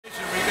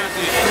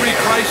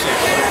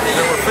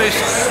face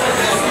it,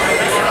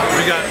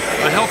 we got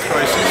a health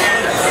crisis.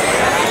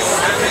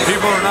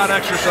 People are not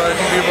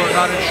exercising, people are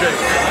not in shape.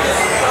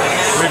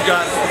 We've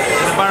got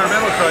an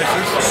environmental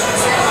crisis.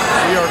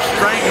 We are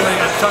strangling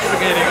and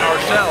suffocating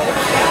ourselves.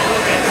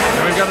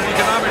 And we've got an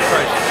economic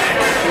crisis.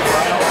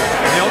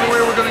 And the only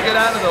way we're going to get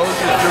out of those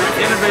is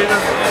through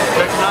innovative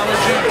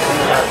technology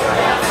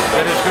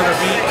that is going to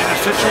be in a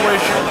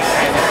situation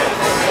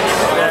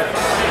that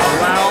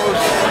allows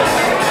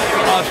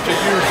us to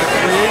use the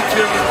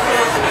creative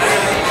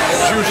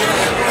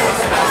juices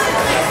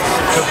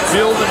to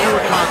build a new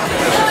economy,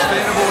 a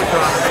sustainable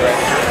economy,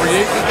 to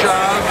create the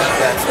jobs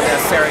that's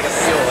necessary to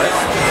fuel it,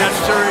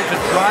 necessary to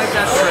drive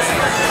that train,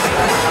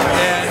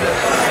 and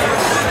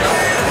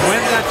when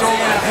that's all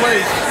in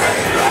place,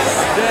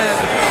 then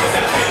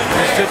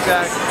we sit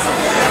back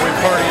and we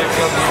party at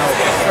Club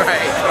Lenovo.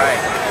 Right,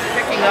 right.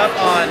 Picking up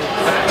on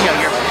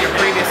your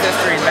previous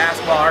history in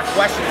basketball, our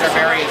questions are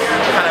very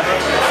kind of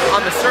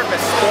on the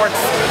surface sports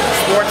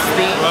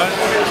themed, right.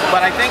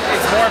 But I think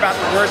it's more about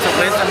the words of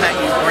wisdom that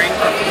you bring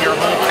from your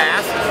whole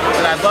past.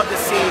 And I'd love to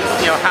see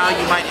how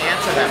you might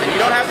answer them. And you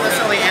don't have to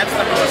necessarily answer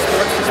them from a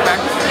sports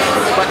perspective,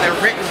 but they're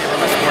written from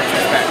a sports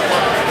perspective.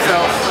 So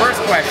first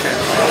question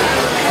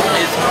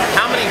is,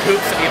 how many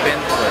hoops have you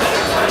been through?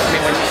 I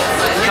mean, when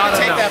you can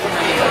take that from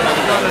any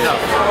Not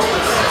enough.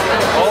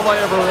 All I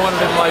ever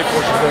wanted in life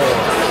was ball.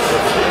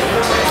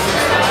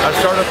 I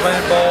started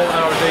playing ball when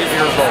I was 8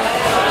 years old.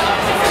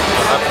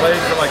 I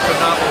played till I could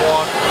not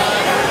walk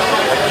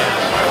again.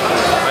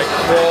 I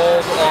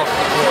crawled off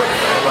the court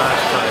the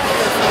last time.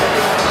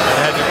 I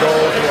had to go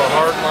to a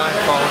hardline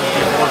phone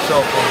before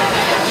cell phone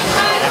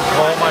and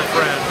call my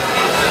friend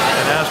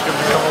and ask him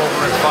to come over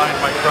and find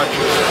my crutches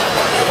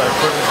because I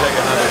couldn't take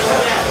another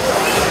step.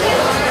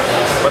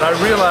 But I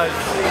realized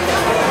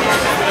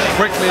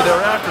quickly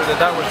thereafter that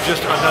that was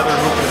just another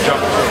hoop to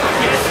jump through.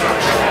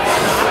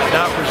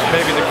 That was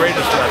maybe the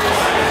greatest lesson,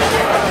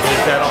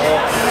 is that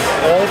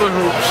all the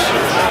hoops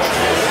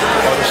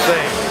are the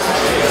same.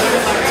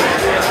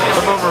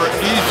 Some of them are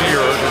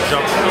easier to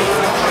jump through,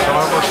 some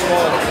of them are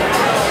smaller.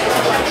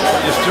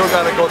 You still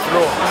got to go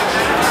through them.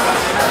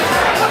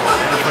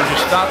 And it's when you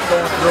stop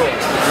going through them,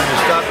 it's when you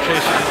stop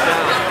chasing it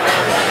down,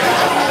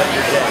 that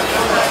you're dead.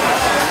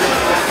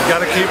 You got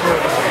to keep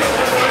moving.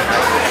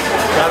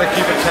 You got to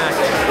keep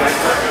attacking.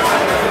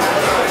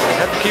 You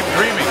have to keep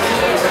dreaming.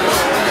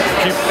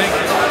 Keep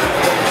thinking.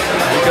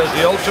 Because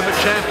the ultimate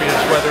champions,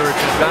 whether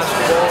it's in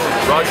basketball or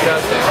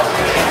broadcasting,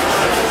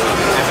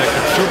 in the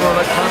consumer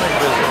electronic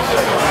business,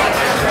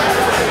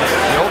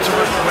 the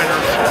ultimate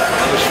winners are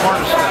the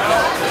smartest guys.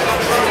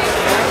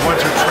 The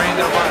ones who train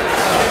their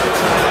minds.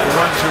 The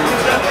ones who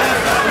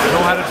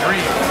know how to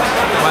dream,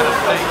 know how to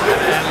think, how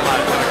to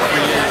analyze, how to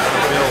create, how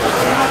to build,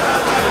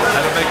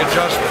 how to make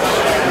adjustments.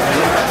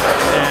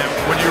 And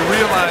when you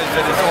realize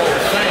that it's all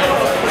the same,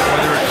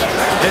 whether it's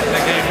hitting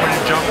the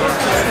game-winning jumper,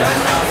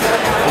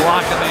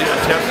 blocking the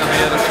attempt on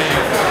the other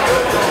team,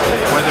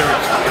 whether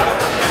it's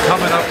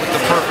coming up with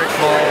the perfect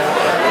ball,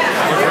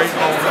 a great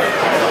moment,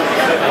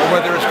 or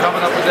whether it's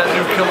coming up with that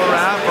new killer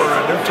app or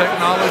a new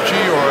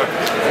technology or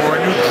a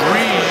new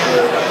dream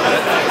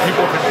that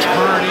people can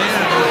turn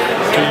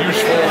into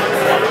useful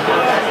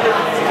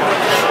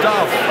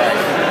stuff,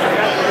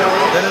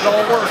 then it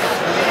all works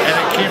and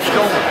it keeps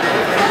going.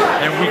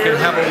 And we can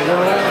have a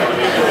world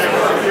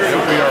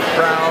that we are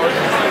proud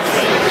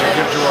to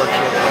give to our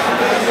children.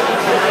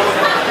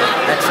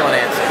 Excellent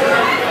answer.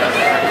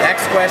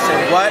 Next question,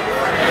 what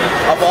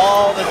of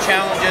all the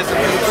challenges and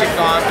hoops you've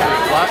gone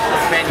through, what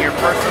has been your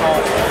personal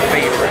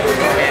favorite?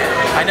 And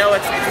I know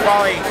it's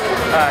probably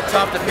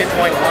tough to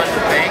pinpoint one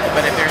thing,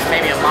 but if there's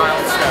maybe a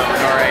milestone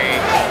or a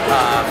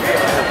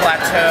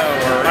plateau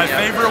or... My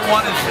favorite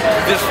one is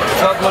this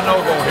Club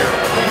Lenovo here.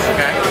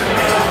 Okay.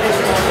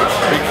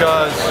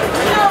 Because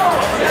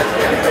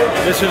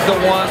this is the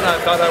one I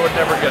thought I would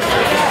never get to.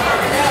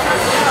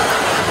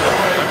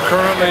 I'm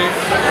currently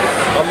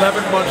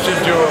 11 months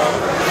into a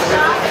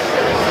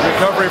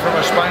recovery from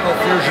a spinal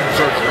fusion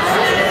surgery.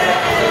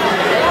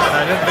 And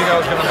I didn't think I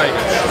was going to make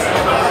it.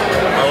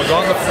 I was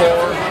on the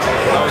floor,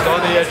 I was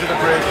on the edge of the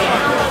bridge,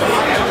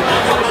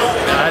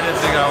 and I didn't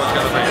think I was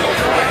going to make it.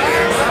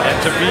 And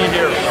to be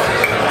here,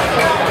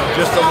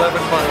 just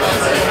 11 months,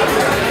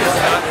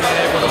 not being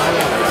able to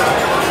move,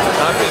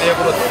 not being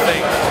able to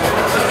think,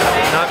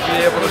 not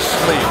being able to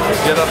sleep,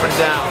 get up and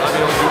down, not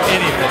being able to do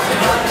anything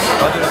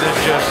other than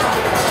just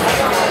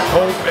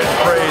hope and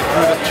pray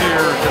through the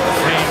tears that the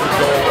pain would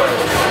go away.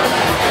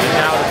 And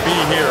now to be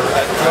here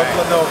at Club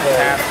Lenovo,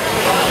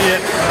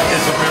 it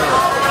is a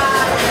miracle.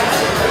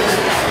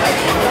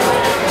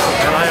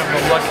 And I am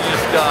the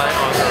luckiest guy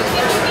on earth.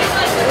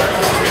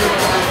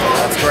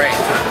 That's great.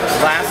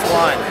 Last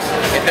one.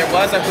 If there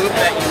was a hoop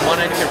that you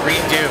wanted to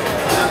redo,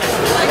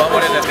 what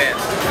would it have been?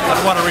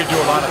 I'd want to redo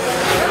a lot of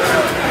things.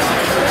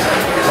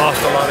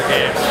 Lost a lot of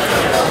games.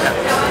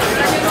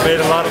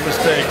 Made a lot of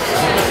mistakes.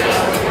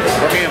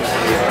 Review.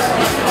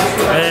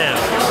 Man.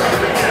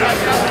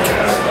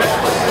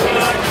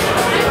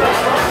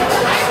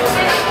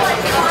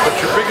 But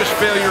your biggest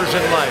failures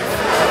in life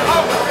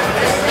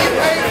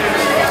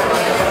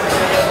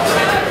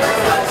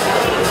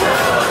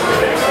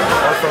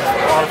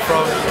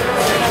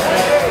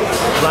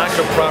weeks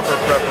of proper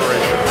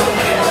preparation.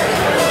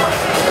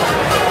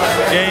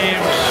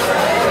 Games,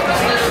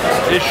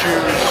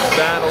 issues,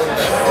 battles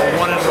are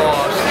won and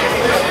lost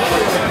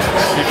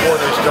before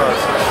they start.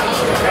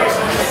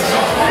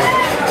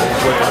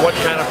 With what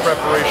kind of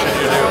preparation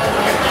you do.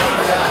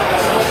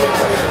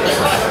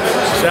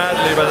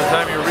 Sadly, by the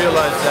time you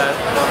realize that,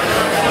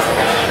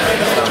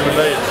 it's too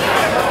late.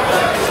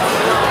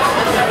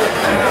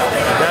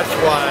 And that's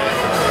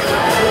why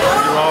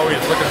you're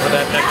always looking for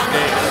that next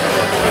game.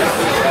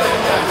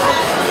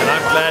 And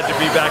I'm glad to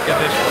be back in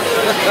this one.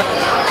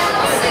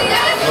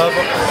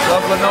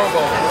 Love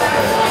Lenovo.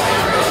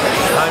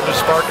 Time to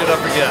spark it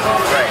up again.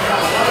 Right.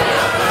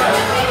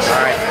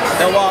 All right.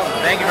 Bill Walton,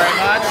 thank you very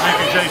much. Thank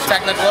you, Jason.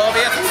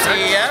 Teknoglobious,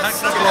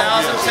 CES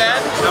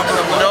 2010. The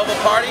Lenovo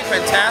Party,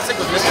 fantastic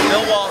with Mr.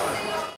 Bill Walton.